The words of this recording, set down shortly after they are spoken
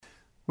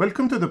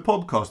Welcome to the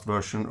podcast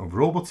version of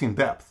Robots in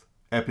Depth,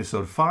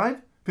 episode 5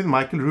 with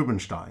Michael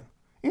Rubenstein,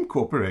 in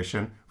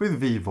cooperation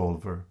with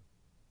vVolver.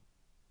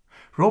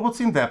 Robots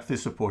in Depth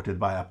is supported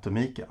by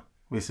Aptomica.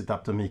 Visit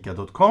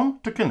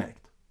aptomica.com to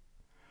connect.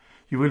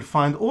 You will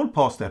find all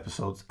past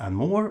episodes and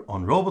more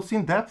on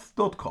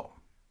robotsinDepth.com.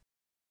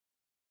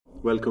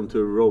 Welcome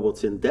to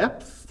Robots in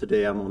Depth.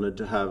 Today I'm honored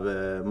to have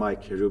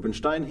Mike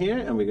Rubenstein here,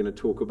 and we're going to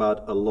talk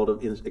about a lot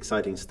of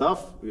exciting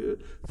stuff.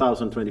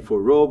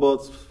 1024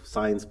 robots,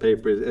 science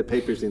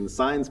papers in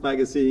Science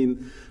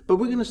magazine. But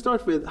we're going to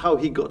start with how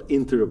he got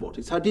into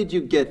robotics. How did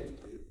you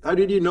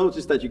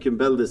notice that you can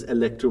build this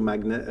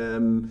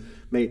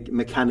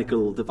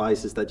mechanical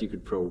devices that you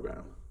could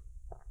program?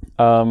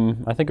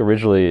 I think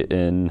originally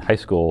in high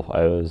school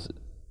I was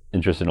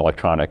interested in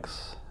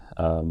electronics.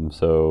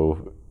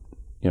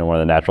 One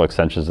of the natural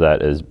extensions of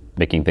that is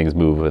making things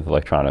move with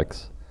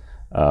electronics.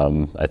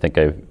 I think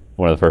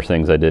one of the first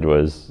things I did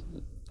was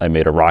I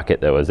made a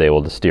rocket that was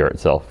able to steer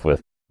itself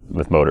with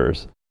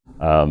motors.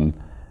 And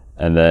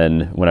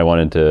then when I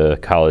went into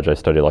college, I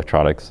studied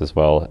electronics as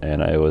well,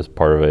 and I was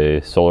part of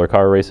a solar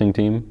car racing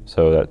team.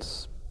 So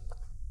that's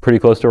pretty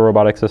close to a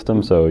robotic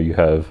system. So you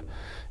have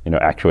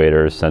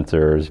actuators,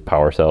 sensors,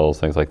 power cells,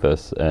 things like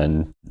this.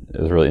 And it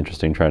was really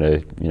interesting trying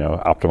to,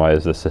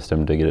 optimize the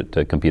system to get it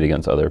to compete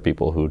against other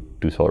people who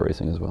do solar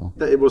racing as well.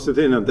 Was it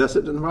in a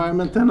desert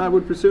environment then, I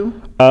would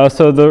presume?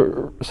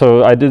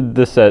 So I did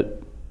this at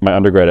my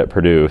undergrad at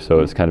Purdue, so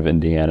it's kind of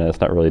Indiana.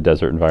 It's not really a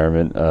desert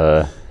environment.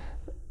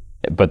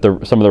 But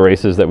some of the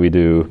races that we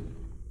do,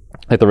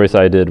 like the race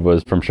I did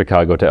was from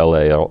Chicago to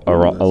LA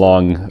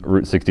along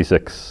Route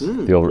 66,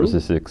 the old Route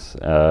 66.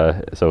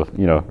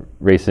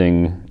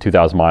 Racing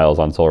 2,000 miles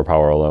on solar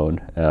power alone.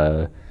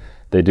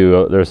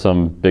 There's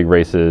some big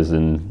races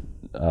in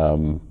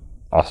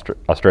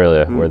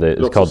Australia where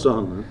it's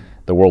called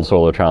the World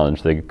Solar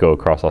Challenge. They go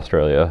across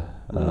Australia,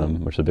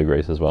 which is a big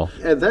race as well.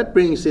 And that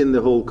brings in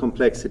the whole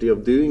complexity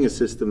of doing a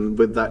system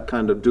with that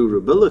kind of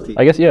durability.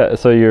 I guess, yeah.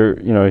 So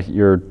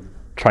you're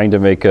trying to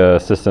make a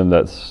system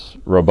that's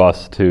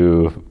robust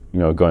to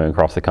going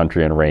across the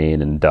country in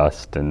rain and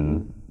dust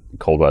and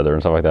cold weather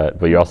and stuff like that.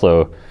 But you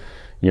also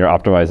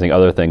optimizing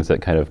other things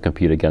that kind of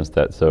compete against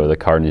that. So the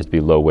car needs to be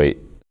low weight.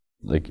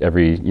 Like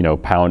every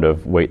pound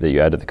of weight that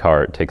you add to the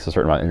car, it takes a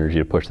certain amount of energy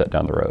to push that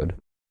down the road.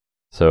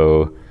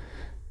 So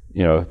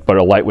but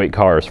a lightweight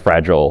car is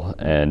fragile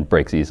and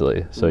breaks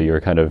easily. So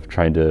you're kind of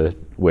trying to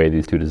weigh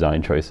these two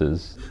design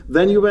choices.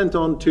 Then you went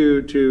on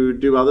to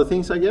do other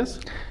things, I guess?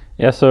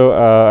 Yeah, so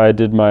I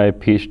did my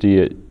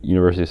PhD at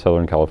University of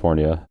Southern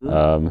California,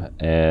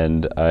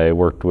 and I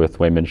worked with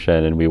Wei-Min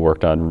Shen, and we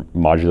worked on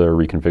modular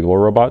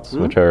reconfigurable robots,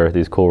 which are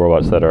these cool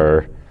robots that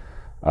are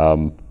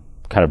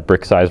kind of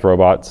brick-sized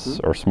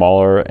robots or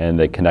smaller, and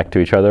they connect to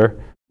each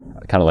other,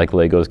 kind of like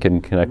Legos can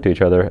connect to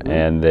each other,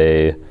 and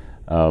they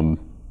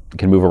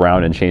can move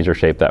around and change their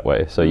shape that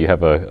way. So you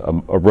have a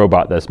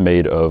robot that's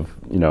made of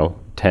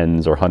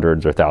tens or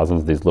hundreds or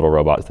thousands of these little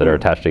robots that are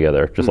attached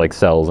together, just like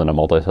cells in a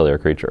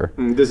multicellular creature.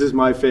 This is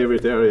my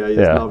favorite area. I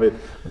just love it.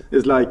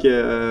 It's like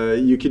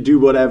you could do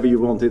whatever you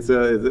want. It's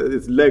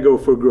Lego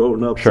for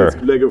grown-ups. Sure. It's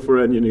Lego for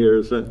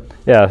engineers. So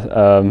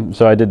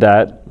I did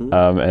that,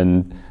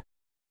 and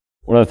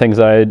one of the things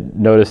that I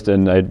noticed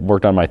and I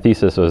worked on my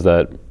thesis was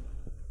that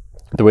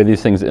the way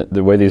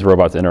these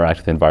robots interact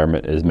with the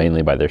environment is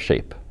mainly by their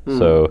shape.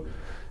 So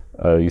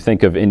you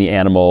think of any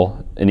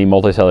animal, any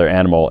multicellular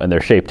animal, and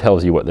their shape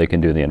tells you what they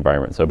can do in the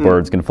environment. So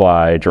birds can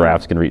fly,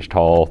 giraffes can reach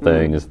tall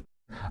things.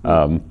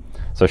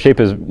 So shape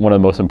is one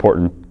of the most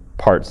important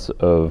parts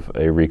of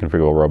a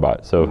reconfigurable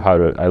robot. So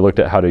I looked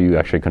at how do you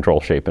actually control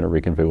shape in a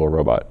reconfigurable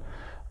robot.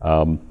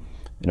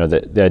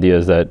 The idea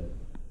is that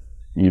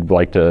you'd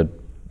like to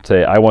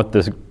say, I want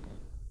this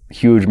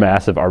huge,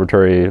 massive,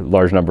 arbitrary,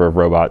 large number of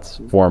robots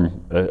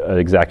form an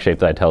exact shape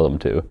that I tell them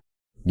to.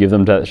 Give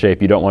them that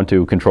shape. You don't want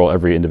to control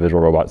every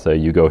individual robot, say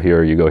you go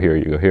here, you go here,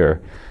 you go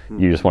here.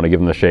 You just want to give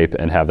them the shape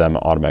and have them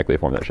automatically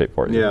form that shape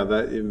for you. Yeah,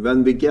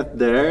 when we get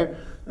there,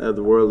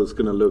 the world is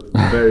going to look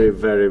very,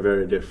 very,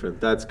 very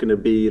different. That's going to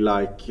be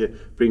like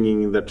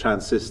bringing the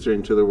transistor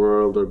into the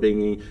world or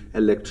bringing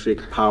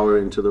electric power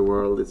into the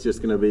world. It's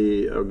just going to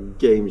be a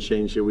game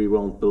changer we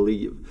won't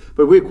believe.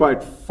 But we're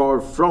quite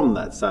far from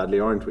that, sadly,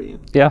 aren't we?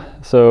 Yeah,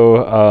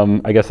 so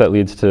I guess that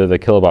leads to the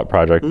Kilobot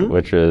project,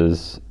 which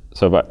is...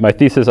 So my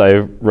thesis, I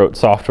wrote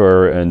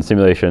software and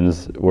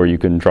simulations where you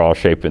can draw a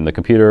shape in the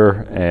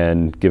computer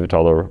and give it to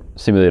all the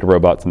simulated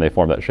robots and they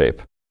form that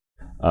shape.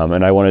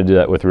 And I want to do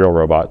that with real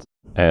robots.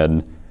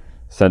 And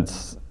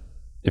since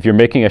if you're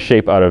making a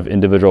shape out of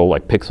individual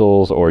like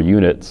pixels or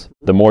units,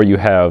 the more you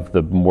have,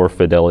 the more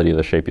fidelity of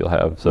the shape you'll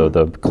have. So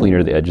the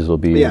cleaner the edges will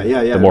be,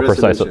 the more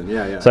precise. So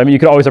I mean, you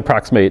could always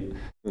approximate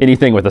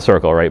anything with a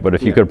circle, right? But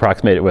if you could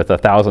approximate it with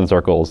 1,000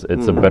 circles,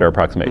 it's a better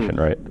approximation,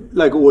 right?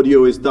 Like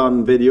audio is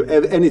done, video,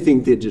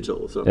 anything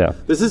digital. So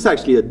this is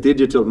actually a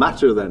digital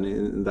matter then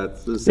in that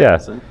sense. Yeah.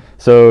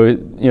 So,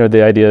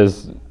 the idea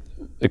is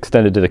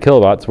extended to the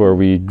kilobots, where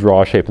we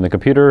draw a shape in the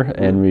computer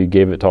and we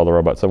gave it to all the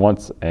robots at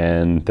once,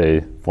 and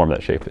they form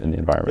that shape in the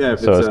environment. Yeah,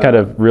 so it's kind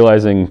of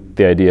realizing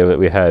the idea that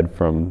we had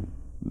from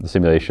the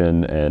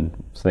simulation and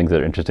things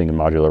that are interesting in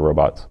modular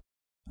robots.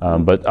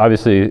 But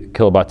obviously,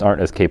 kilobots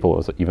aren't as capable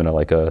as even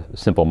like a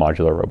simple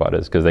modular robot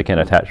is, because they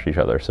can't attach to each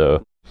other.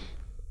 So,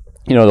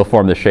 they'll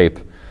form the shape,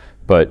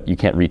 but you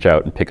can't reach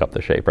out and pick up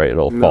the shape, right?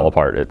 It'll fall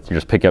apart. You're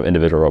just picking up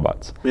individual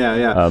robots.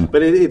 Yeah.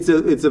 But it's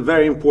a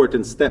very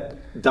important step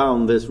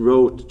down this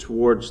road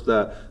towards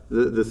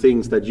the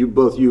things that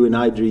both you and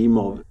I dream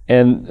of.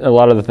 And a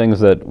lot of the things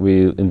that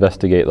we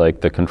investigate,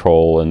 like the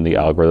control and the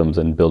algorithms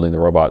and building the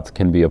robots,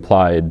 can be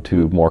applied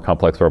to more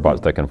complex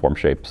robots that can form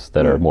shapes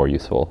that are more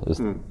useful, is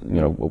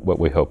what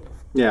we hope.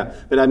 Yeah,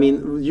 but I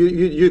mean,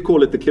 you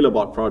call it the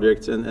Kilobot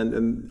project,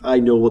 and I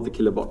know what the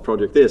Kilobot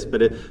project is,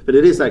 but it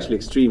is actually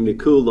extremely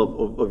cool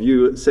of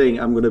you saying,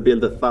 I'm going to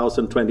build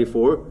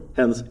 1,024,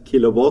 hence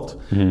Kilobot,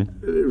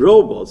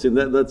 robots, and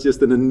that's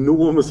just an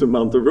enormous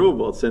amount of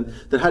robots, and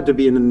that had to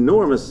be an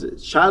enormous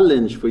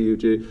challenge for you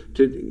to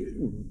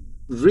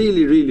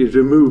really, really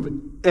remove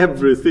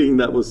everything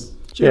that was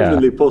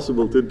genuinely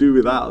possible to do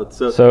without.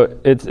 So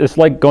it's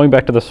like going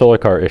back to the solar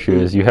car issue,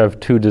 is you have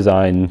two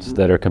designs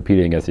that are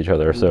competing against each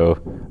other. So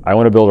I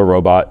want to build a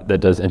robot that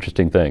does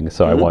interesting things.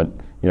 So I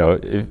want,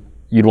 if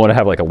you'd want to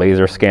have like a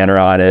laser scanner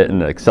on it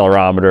and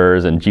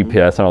accelerometers and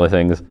GPS and all the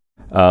things.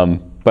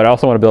 But I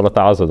also want to build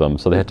 1,000 of them,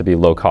 so they have to be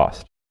low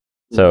cost.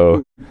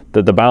 So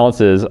the balance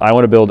is, I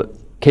want to build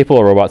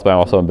capable robots, but I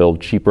also want to build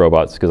cheap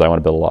robots because I want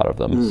to build a lot of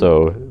them.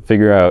 So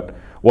figure out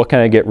what can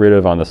I get rid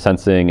of on the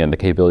sensing and the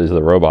capabilities of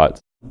the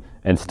robots,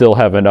 and still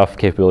have enough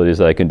capabilities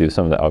that I can do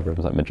some of the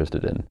algorithms I'm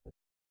interested in.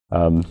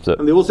 And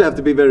they also have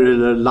to be very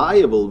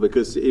reliable,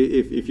 because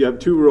if you have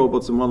two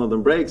robots and one of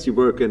them breaks, you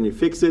work and you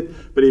fix it.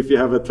 But if you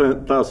have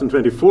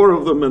 1,024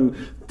 of them and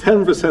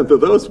 10%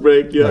 of those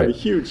break, you have a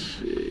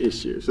huge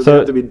issue. So they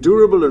have to be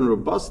durable and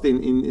robust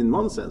in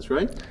one sense,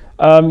 right?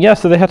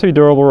 So they have to be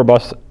durable,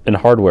 robust in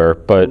hardware,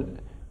 but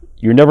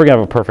you're never going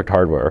to have a perfect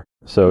hardware.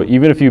 So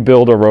even if you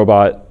build a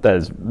robot that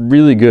is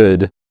really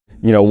good,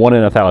 1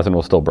 in 1,000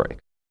 will still break.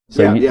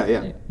 So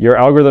your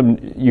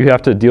algorithm, you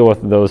have to deal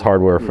with those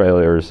hardware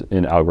failures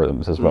in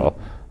algorithms as well.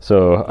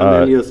 So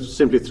and then you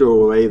simply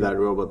throw away that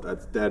robot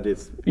that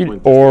is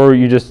pointless. Or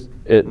you just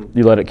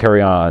you let it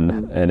carry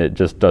on and it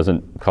just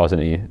doesn't cause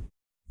any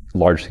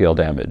large scale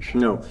damage.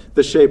 No,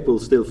 the shape will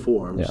still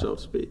form, so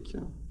to speak.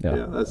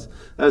 Yeah,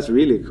 that's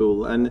really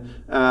cool.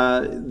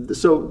 And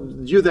so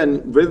you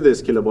then, with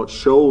this Kilobot,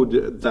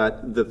 showed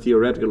that the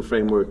theoretical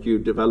framework you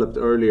developed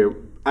earlier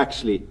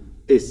actually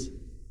is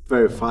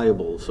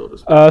verifiable, so to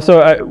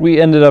speak. We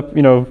ended up,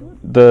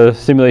 the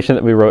simulation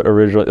that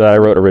I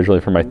wrote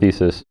originally for my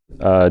thesis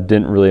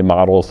didn't really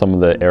model some of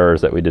the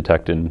errors that we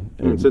detect in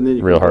so then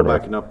you real can hardware.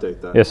 Go back and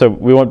update that. Yeah, so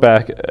we went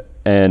back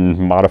and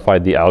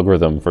modified the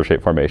algorithm for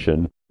shape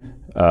formation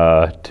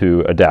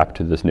to adapt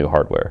to this new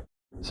hardware.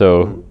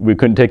 So we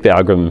couldn't take the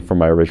algorithm from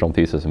my original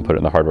thesis and put it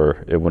in the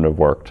hardware. It wouldn't have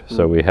worked.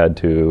 So we had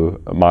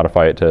to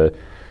modify it to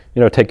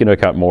take into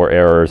account more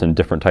errors and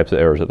different types of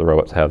errors that the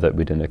robots have that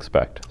we didn't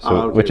expect.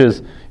 So, which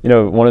is,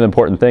 one of the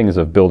important things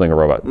of building a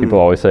robot. People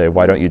always say,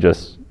 why don't you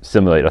just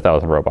simulate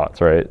 1,000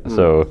 robots, right?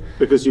 So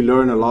because you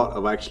learn a lot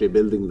of actually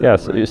building them.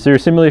 Yes, so your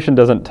simulation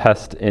doesn't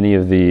test any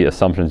of the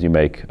assumptions you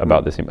make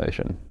about the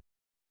simulation.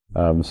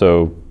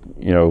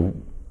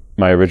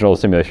 My original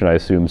simulation, I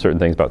assumed certain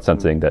things about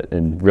sensing that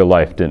in real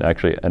life didn't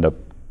actually end up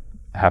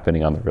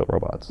happening on the real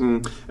robots.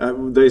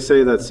 They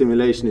say that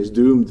simulation is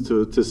doomed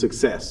to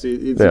success.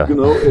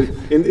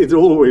 It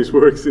always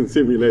works in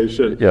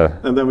simulation. Yeah.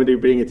 And then when you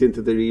bring it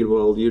into the real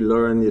world, you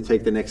learn, you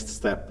take the next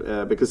step,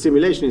 because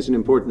simulation is an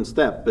important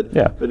step.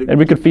 And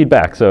we could feed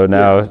back. So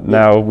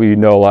now we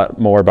know a lot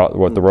more about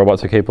what the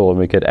robots are capable, and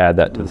we could add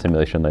that to the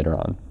simulation later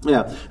on.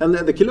 Yeah, and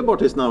the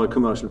Kilobot is now a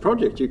commercial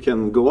project. You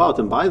can go out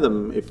and buy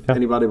them if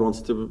anybody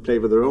wants to play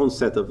with their own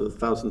set of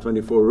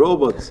 1,024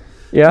 robots.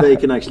 They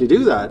can actually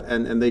do that,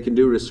 and they can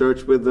do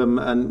research with them,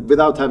 and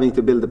without having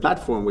to build a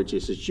platform, which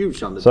is a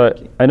huge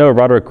undertaking. So I know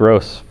Roderick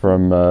Gross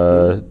from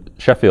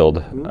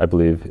Sheffield, I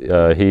believe.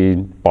 He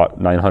bought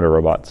 900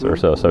 robots or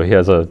so. So he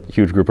has a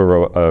huge group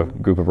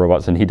of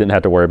robots, and he didn't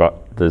have to worry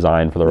about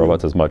design for the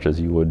robots as much as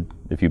you would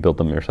if you built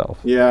them yourself.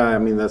 Yeah, I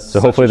mean that's.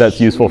 So hopefully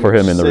that's useful for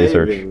him in the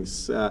research.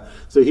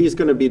 So he's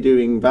going to be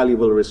doing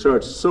valuable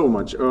research so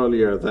much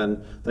earlier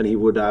than he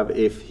would have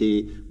if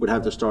he would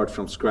have to start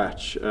from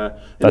scratch.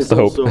 That's the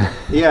hope.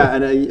 Yeah,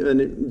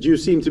 and you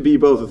seem to be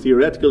both a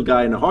theoretical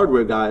guy and a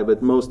hardware guy,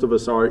 but most of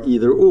us are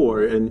either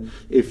or. And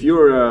if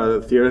you're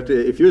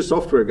a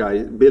software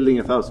guy, building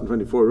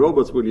 1,024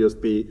 robots would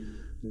just be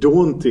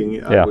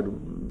daunting, I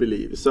would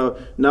believe. So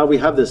now we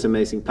have this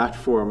amazing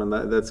platform,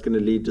 and that's going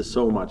to lead to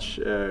so much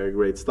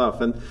great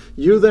stuff. And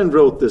you then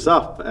wrote this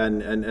up,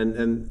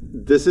 and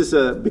this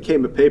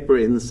became a paper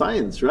in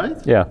Science, right?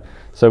 Yeah.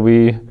 So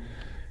we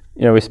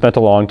spent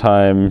a long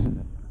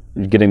time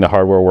getting the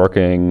hardware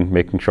working,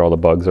 making sure all the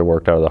bugs are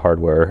worked out of the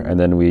hardware, and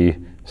then we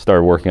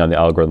started working on the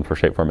algorithm for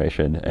shape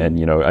formation. And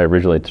I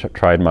originally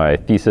tried my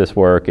thesis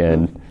work,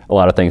 and a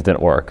lot of things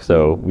didn't work.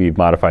 So we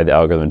modified the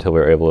algorithm until we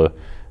were able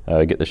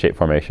to get the shape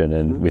formation,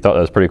 and we thought that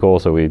was pretty cool.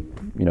 So we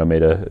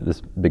made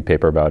this big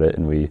paper about it,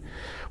 and we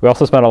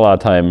also spent a lot of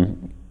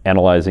time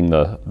analyzing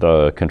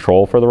the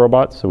control for the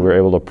robots, so we were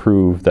able to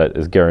prove that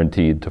it's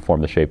guaranteed to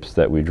form the shapes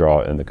that we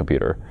draw in the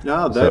computer.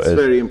 Yeah, that's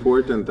very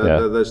important.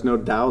 There's no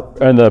doubt.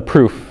 And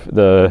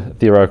the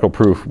theoretical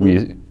proof,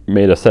 we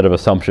made a set of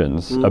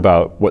assumptions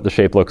about what the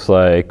shape looks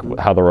like,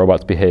 how the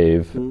robots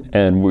behave,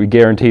 and we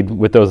guaranteed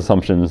with those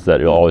assumptions that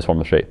it'll always form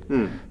the shape.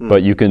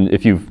 But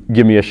if you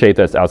give me a shape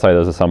that's outside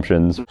those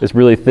assumptions, it's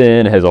really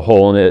thin, it has a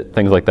hole in it,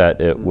 things like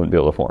that, it wouldn't be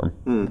able to form.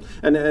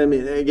 And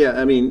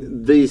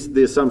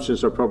the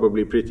assumptions are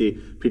probably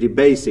pretty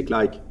basic,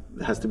 like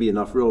there has to be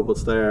enough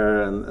robots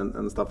there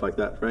and stuff like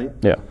that, right?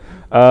 Yeah.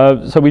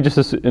 So we just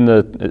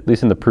at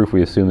least in the proof,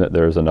 we assume that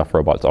there's enough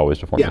robots always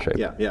to form the shape.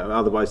 Yeah.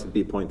 Otherwise, it'd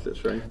be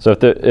pointless, right? So if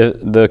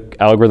the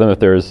algorithm, if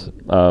there's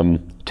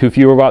too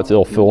few robots,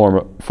 it'll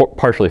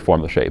partially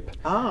form the shape.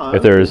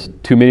 If there's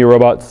too many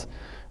robots,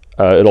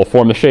 it'll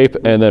form the shape,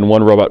 and then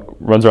one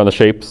robot runs around the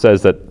shape,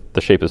 says that the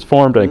shape is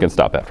formed, and it can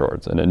stop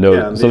afterwards, and it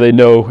knows. So they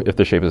know if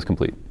the shape is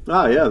complete.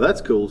 Yeah, that's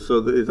cool. So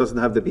it doesn't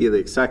have to be the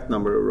exact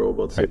number of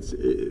robots. Right. It's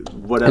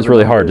whatever. It's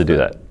really hard to do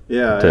that.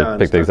 To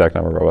pick the exact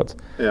number of robots.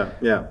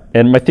 Yeah.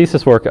 And my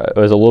thesis work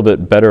was a little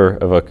bit better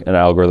of an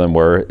algorithm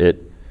where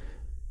it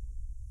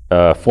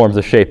forms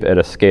a shape at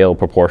a scale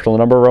proportional to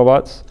the number of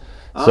robots.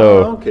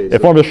 So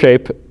it forms a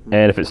shape,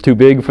 and if it's too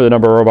big for the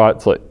number of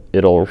robots,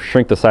 it'll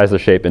shrink the size of the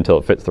shape until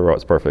it fits the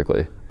robots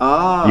perfectly.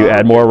 You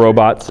add more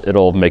robots,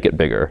 it'll make it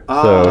bigger.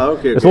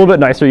 It's a little bit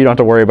nicer. You don't have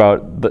to worry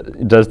about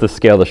does the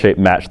scale of the shape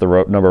match the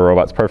number of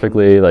robots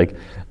perfectly.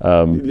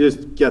 You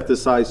just get the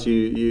size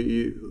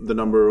the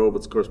number of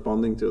robots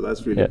corresponding to.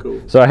 That's really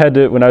cool. So I had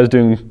to, when I was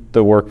doing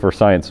the work for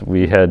science,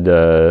 we had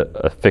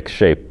a fixed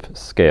shape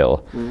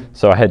scale.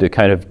 So I had to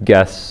kind of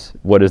guess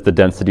what is the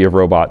density of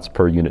robots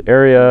per unit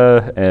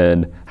area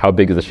and how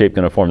big is the shape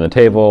going to form in the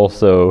table.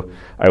 So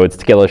I would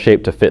scale a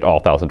shape to fit all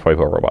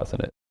 1,024 robots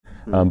in it.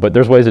 But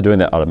there's ways of doing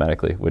that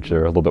automatically, which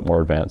are a little bit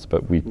more advanced,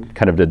 but we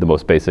kind of did the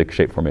most basic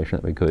shape formation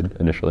that we could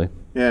initially.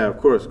 Yeah, of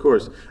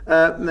course.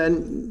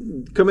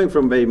 And coming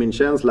from Wei-Min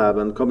Chen's lab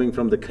and coming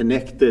from the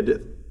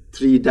connected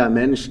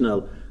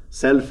three-dimensional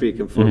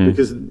self-reconfiguring,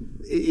 because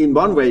in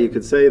one way you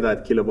could say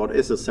that Kilobot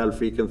is a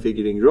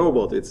self-reconfiguring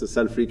robot, it's a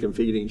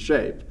self-reconfiguring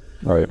shape.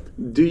 Right.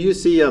 Do you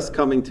see us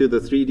coming to the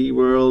 3D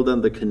world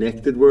and the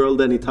connected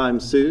world anytime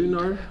soon?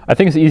 Or? I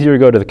think it's easier to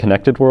go to the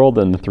connected world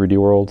than the 3D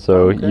world.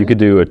 So you could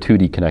do a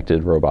 2D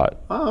connected robot.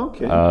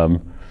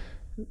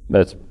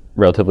 That's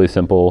relatively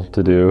simple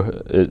to do.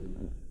 It,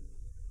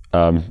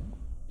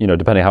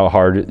 depending how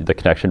hard the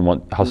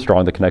connection, how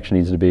strong the connection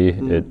needs to be,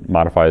 it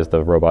modifies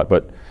the robot.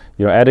 But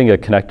adding a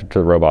connector to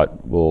the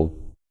robot will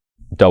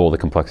double the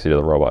complexity of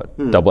the robot,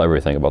 double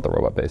everything about the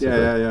robot basically.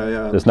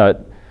 Yeah. It's not.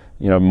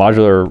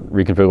 Modular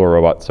reconfigurable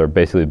robots are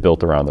basically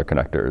built around their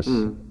connectors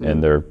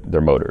and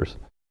their motors.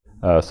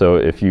 So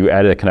if you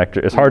added a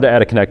connector, it's hard to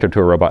add a connector to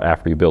a robot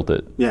after you built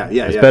it.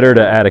 It's better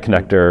to add a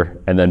connector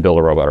and then build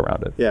a robot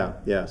around it.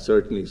 Yeah,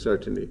 certainly.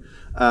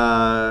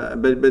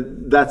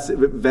 But that's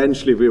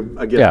eventually,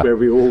 where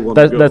we all want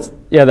to go.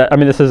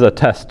 This is a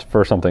test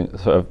for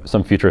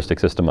some futuristic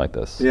system like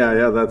this.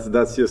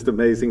 That's just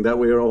amazing that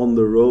we are on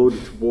the road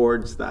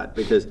towards that,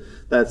 because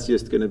that's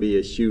just going to be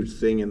a huge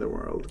thing in the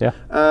world.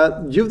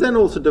 You've then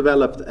also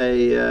developed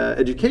a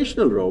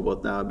educational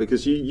robot now,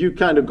 because you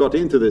kind of got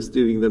into this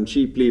doing them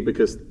cheaply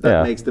because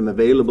that makes them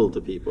available to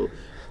people.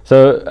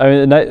 So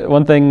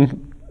one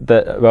thing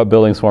about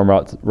building swarm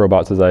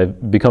robots is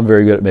I've become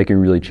very good at making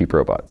really cheap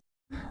robots.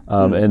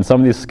 And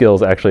some of these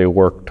skills actually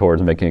work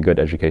towards making a good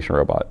education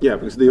robot. Yeah,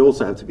 because they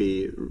also have to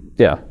be.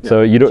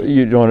 So you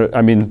don't.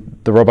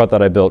 The robot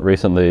that I built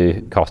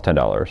recently cost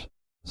 $10.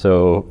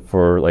 So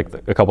for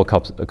a couple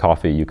cups of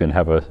coffee, you can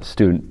have a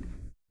student.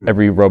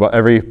 Every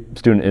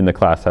student in the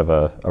class have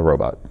a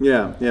robot.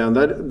 And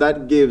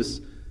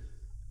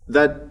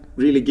that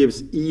really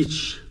gives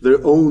each their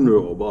own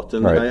robot,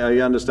 and I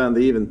understand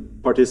they even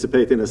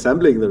participate in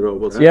assembling the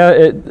robots.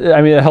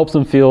 It helps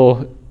them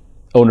feel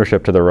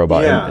ownership to the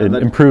robot. It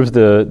improves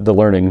the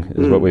learning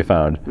is what we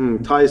found.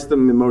 Ties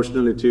them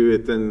emotionally to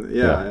it, and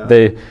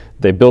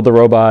they build the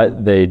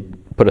robot, they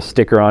put a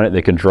sticker on it,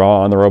 they can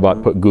draw on the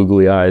robot, put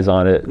googly eyes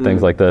on it,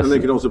 things like this. And they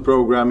can also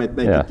program it,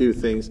 make it do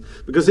things.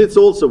 Because it's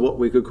also what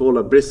we could call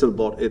a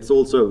bristlebot. It's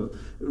also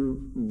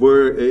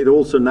where it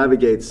also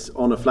navigates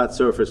on a flat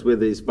surface with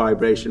these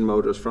vibration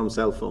motors from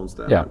cell phones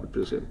there, I would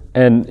presume.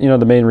 And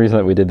the main reason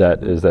that we did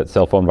that is that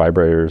cell phone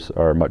vibrators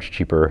are much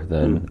cheaper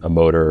than a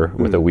motor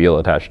with a wheel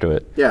attached to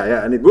it.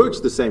 And it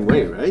works the same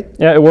way, right?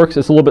 Yeah, it works.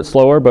 It's a little bit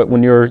slower, but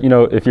when you're,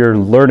 if you're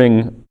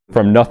learning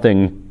from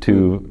nothing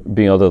to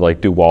being able to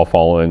do wall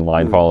following,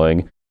 line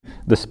following,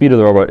 the speed of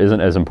the robot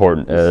isn't as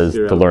important as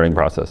the learning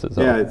process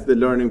itself. It's the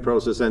learning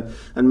process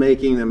and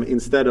making them,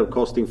 instead of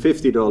costing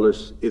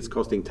 $50, it's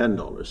costing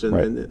 $10.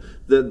 And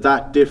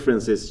that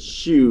difference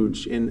is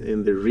huge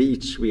in the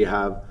reach we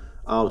have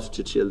out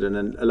to children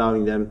and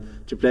allowing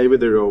them to play with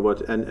the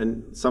robot.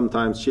 And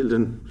sometimes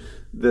children,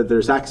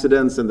 there's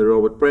accidents and the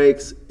robot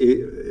breaks.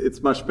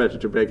 It's much better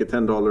to break a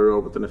 $10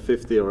 robot than a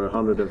 $50 or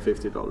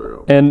 $150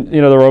 robot. And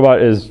the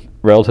robot is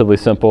relatively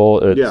simple.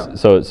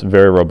 So it's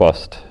very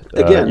robust.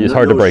 Again, it's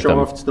hard to break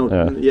shafts,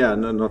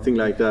 them. Nothing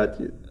like that.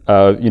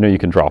 You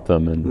can drop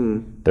them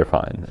and they're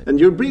fine. And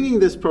you're bringing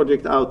this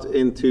project out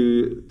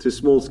into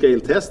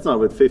small-scale tests now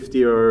with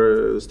 50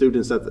 or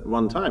students at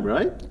one time,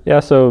 right? Yeah,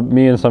 so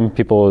me and some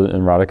people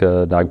in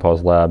Radhika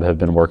Nagpal's lab have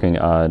been working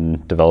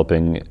on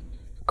developing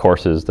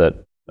courses that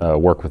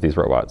work with these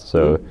robots.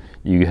 So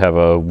you have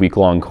a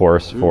week-long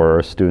course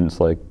for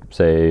students like,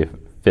 say,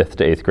 5th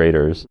to 8th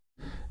graders,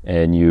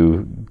 and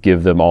you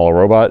give them all a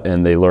robot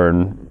and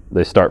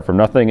they start from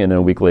nothing, and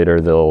a week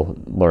later they'll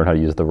learn how to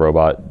use the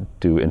robot,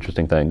 do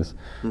interesting things.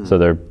 So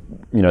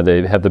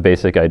they have the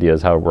basic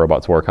ideas how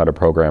robots work, how to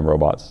program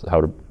robots,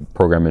 how to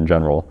program in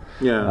general.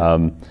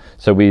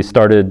 So we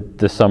started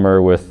this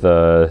summer with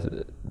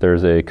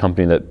there's a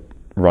company that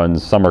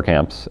runs summer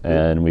camps,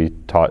 and we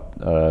taught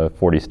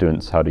 40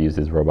 students how to use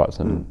these robots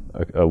in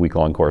a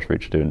week-long course for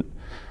each student.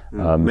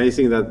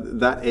 Amazing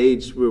that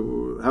age.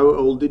 How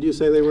old did you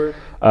say they were?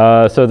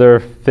 So they're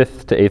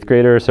 5th to 8th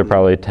graders, so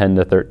probably 10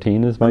 to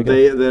 13 is my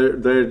guess.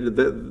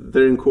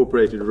 They're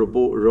incorporated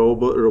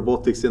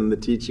robotics in the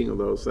teaching of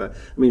those.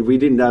 We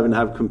didn't even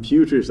have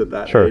computers at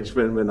that age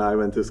when I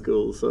went to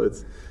school. So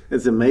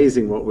it's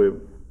amazing what we've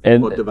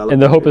developed.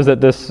 And the hope is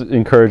that this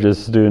encourages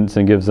students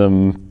and gives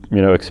them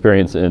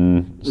experience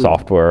in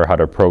software, how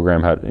to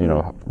program, how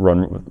to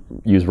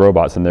use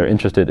robots, and they're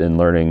interested in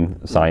learning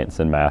science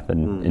and math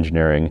and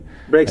engineering.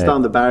 Breaks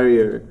down the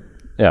barrier.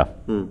 Yeah.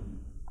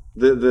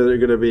 They're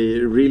going to be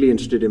really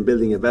interested in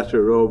building a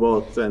better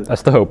robot, and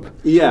that's the hope.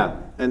 Yeah,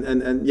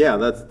 and yeah,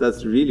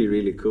 that's really,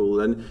 really cool.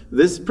 And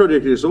this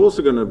project is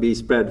also going to be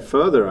spread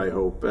further, I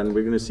hope, and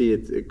we're going to see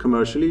it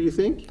commercially. Do you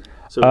think?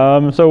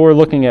 So we're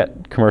looking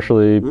at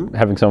commercially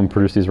having someone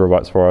produce these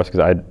robots for us,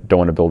 because I don't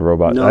want to build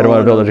robots. I don't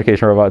want to build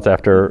education robots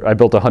after I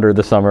built 100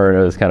 this summer, and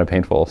it was kind of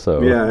painful. So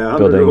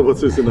 100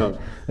 robots is enough.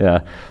 Yeah,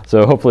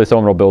 so hopefully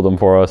someone will build them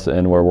for us,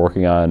 and we're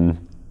working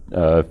on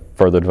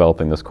further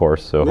developing this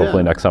course. So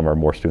hopefully next summer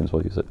more students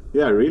will use it.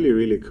 Yeah, really,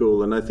 really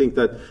cool. And I think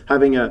that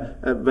having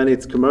when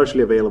it's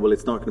commercially available,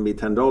 it's not going to be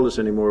 $10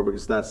 anymore,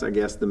 because that's, I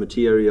guess, the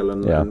material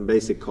and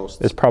basic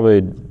costs. It's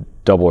probably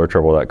double or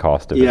triple that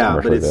cost if it's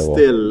commercially available.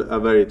 But it's still a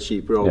very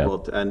cheap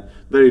robot and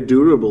very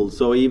durable.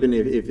 So even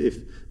if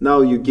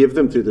now you give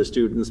them to the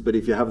students, but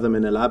if you have them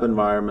in a lab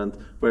environment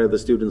where the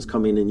students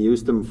come in and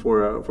use them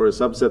for a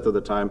subset of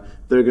the time,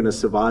 they're going to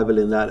survive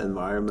in that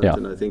environment.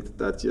 And I think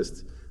that's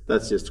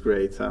just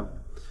great.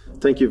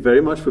 Thank you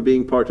very much for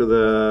being part of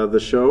the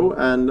show,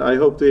 and I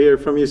hope to hear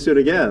from you soon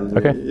again.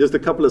 Okay. Just a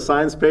couple of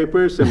science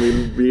papers, and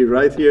we'll be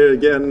right here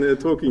again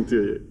talking to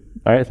you.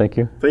 All right, thank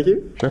you. Thank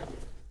you. Sure.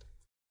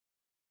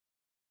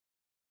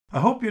 I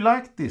hope you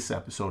liked this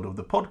episode of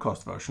the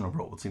podcast version of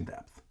Robots in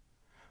Depth.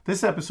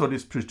 This episode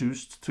is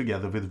produced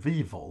together with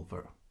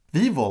vVolver.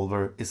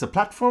 vVolver is a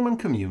platform and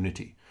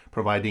community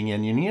providing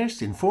engineers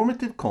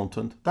informative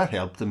content that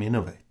help them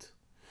innovate.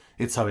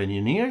 It's how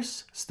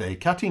engineers stay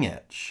cutting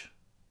edge.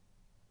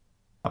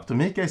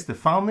 Uptomica is the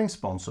founding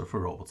sponsor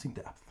for Robots in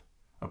Depth.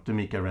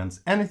 Uptomica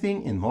rents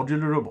anything in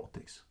modular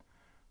robotics.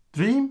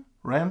 Dream,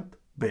 rent,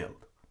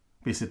 build.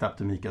 Visit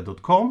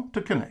uptomica.com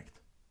to connect.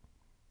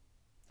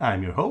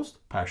 I'm your host,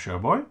 Per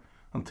Sjöborg.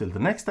 Until the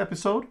next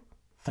episode,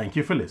 thank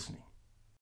you for listening.